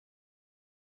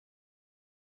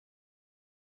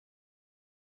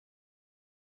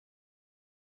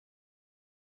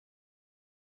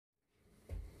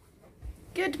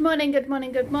Good morning, good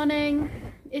morning, good morning.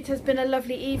 It has been a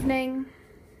lovely evening.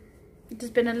 It has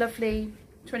been a lovely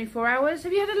 24 hours.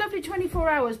 Have you had a lovely 24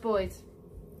 hours, boys?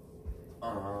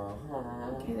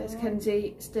 Okay, there's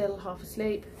Kenzie, still half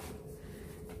asleep.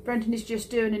 Brenton is just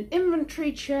doing an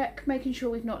inventory check, making sure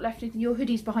we've not left anything. Your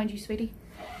hoodie's behind you, sweetie.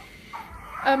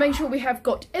 Making sure we have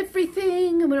got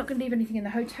everything and we're not going to leave anything in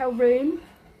the hotel room.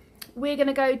 We're going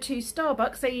to go to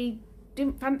Starbucks. They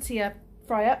didn't fancy a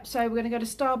fry up, so we're going to go to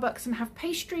Starbucks and have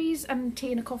pastries and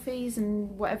tea and a coffees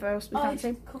and whatever else we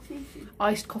fancy.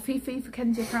 Iced coffee for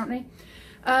Kenzie apparently.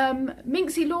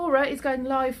 Minxy Laura is going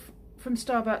live from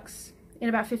Starbucks in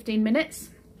about 15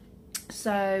 minutes.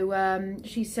 So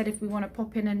she said if we want to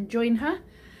pop in and join her.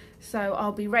 So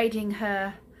I'll be raiding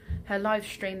her live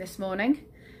stream this morning,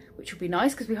 which will be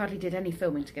nice because we hardly did any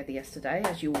filming together yesterday.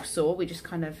 As you all saw, we just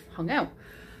kind of hung out.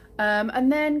 And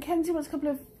then Kenzie wants a couple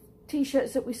of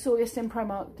t-shirts that we saw yesterday in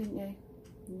Primark, didn't you?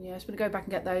 Yeah, so we're going to go back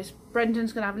and get those.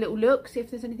 Brendan's going to have a little look, see if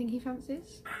there's anything he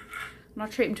fancies. And I'll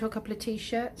treat him to a couple of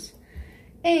t-shirts.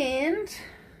 And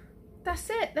that's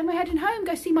it. Then we're heading home,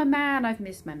 go see my man. I've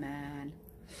missed my man.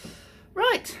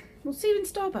 Right, we'll see you in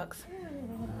Starbucks.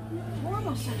 Why am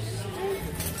I so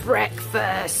stupid?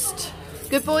 Breakfast.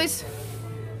 Good, boys?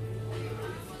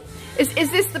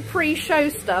 Is this the pre-show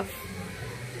stuff?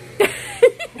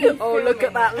 Oh, look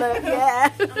at that look, yeah.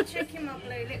 I'm checking my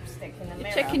blue lipstick in the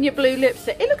mirror. Checking your blue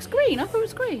lipstick. It looks green. I thought it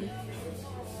was green.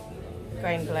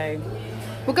 Green blue.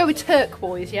 We'll go with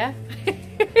turquoise, yeah? You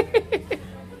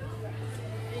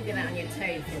get that on your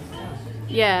teeth.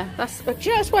 Yeah, that's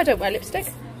why I don't wear lipstick.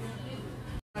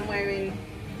 I'm wearing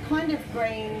kind of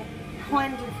green,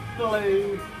 kind of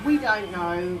blue, we don't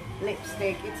know,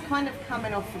 lipstick. It's kind of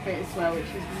coming off a bit as well, which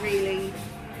is really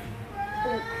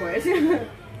awkward.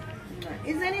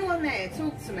 Is anyone there?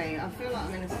 Talk to me. I feel like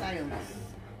I'm in a seance.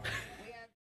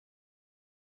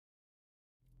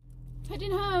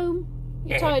 Heading home.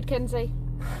 You're tired, Kenzie?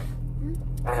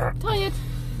 Tired?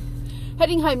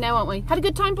 Heading home now, aren't we? Had a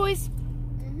good time, boys?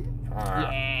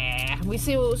 Yeah. We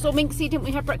saw Minxy, didn't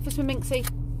we? Have breakfast with Minxy.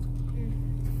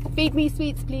 Feed me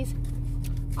sweets, please.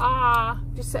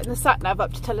 Just setting the sat-nav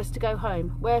up to tell us to go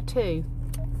home. Where to?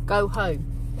 Go home.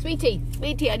 Sweetie,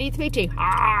 I need sweetie.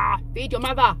 Feed your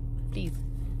mother, please.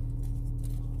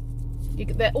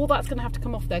 All that's going to have to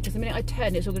come off there because the minute I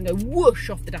turn, it's all going to go whoosh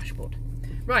off the dashboard.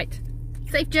 Right.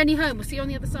 Safe journey home. We'll see you on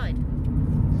the other side.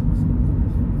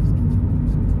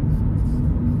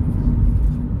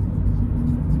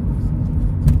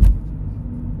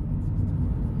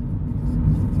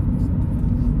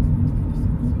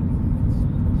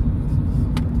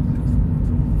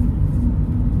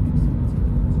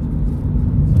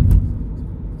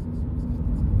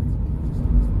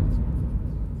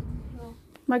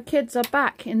 My kids are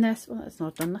back in their... Well, that's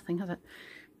not done nothing, has it?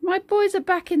 My boys are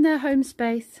back in their home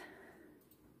space.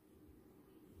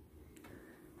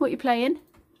 What are you playing?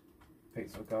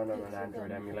 Pixel Gun on an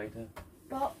Android emulator.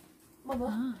 But,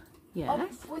 Mama,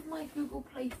 Yes. with my Google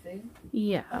Play thing,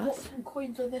 Yes. I got some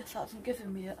coins on this, hasn't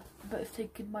given me it, but it's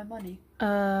taken my money.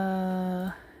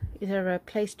 Is there a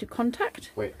place to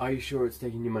contact? Wait, are you sure it's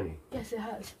taking your money? Yes, it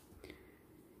has.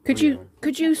 Could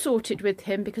you sort it with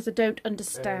him because I don't Is it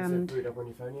understand. booted up on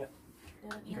your phone yet?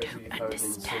 Yeah. Go to your phone and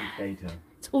sync data.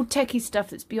 It's all techie stuff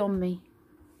that's beyond me.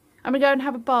 I'm gonna go and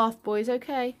have a bath, boys.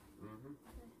 Okay.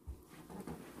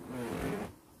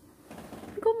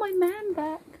 I got my man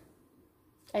back.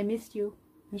 I missed you.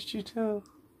 Missed you too.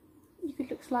 You could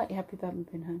look slightly happy about me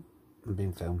being home. I'm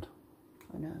being filmed.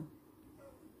 I know.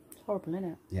 It's horrible,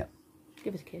 isn't it? Yeah.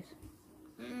 Give us a kiss.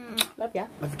 Love ya.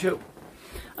 Love you too.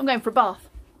 I'm going for a bath.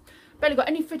 Barely got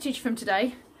any footage from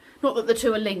today. Not that the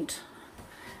two are linked.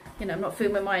 You know, I'm not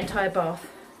filming my entire bath.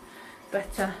 But,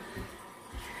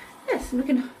 yes, I'm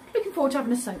looking forward to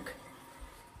having a soak.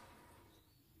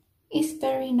 It's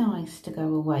very nice to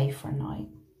go away for a night.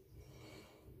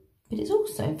 But it's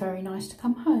also very nice to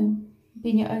come home,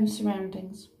 be in your own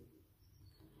surroundings.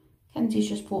 Kenzie's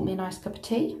just bought me a nice cup of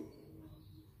tea.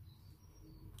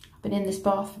 I've been in this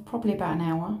bath for probably about an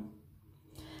hour.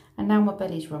 And now my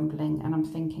belly's rumbling and I'm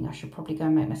thinking I should probably go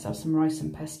and make myself some rice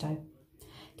and pesto.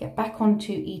 Get back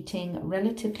onto eating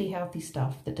relatively healthy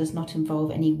stuff that does not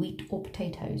involve any wheat or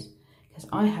potatoes, because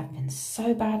I have been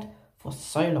so bad for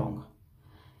so long.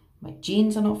 My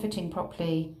jeans are not fitting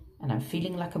properly and I'm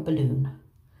feeling like a balloon.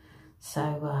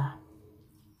 So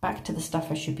back to the stuff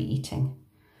I should be eating.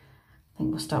 I think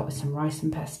we'll start with some rice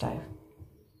and pesto.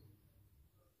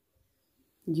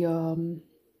 Yum.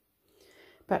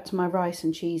 Back to my rice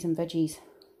and cheese and veggies.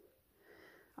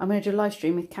 I'm going to do a live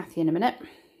stream with Kathy in a minute.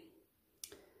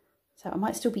 So I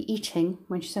might still be eating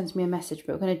when she sends me a message,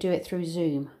 but we're going to do it through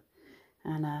Zoom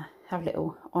and have a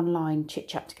little online chit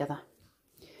chat together.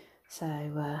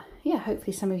 So yeah,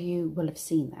 hopefully some of you will have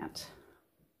seen that.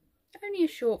 Only a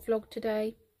short vlog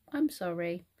today. I'm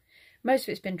sorry. Most of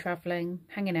it's been travelling,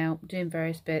 hanging out, doing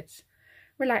various bits,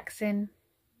 relaxing,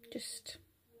 just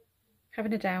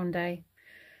having a down day,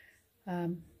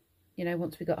 you know,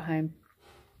 once we got home.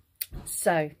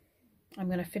 So I'm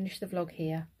going to finish the vlog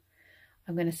here.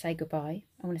 I'm going to say goodbye.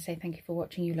 I'm going to say thank you for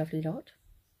watching, you lovely lot,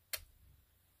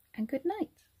 and good night.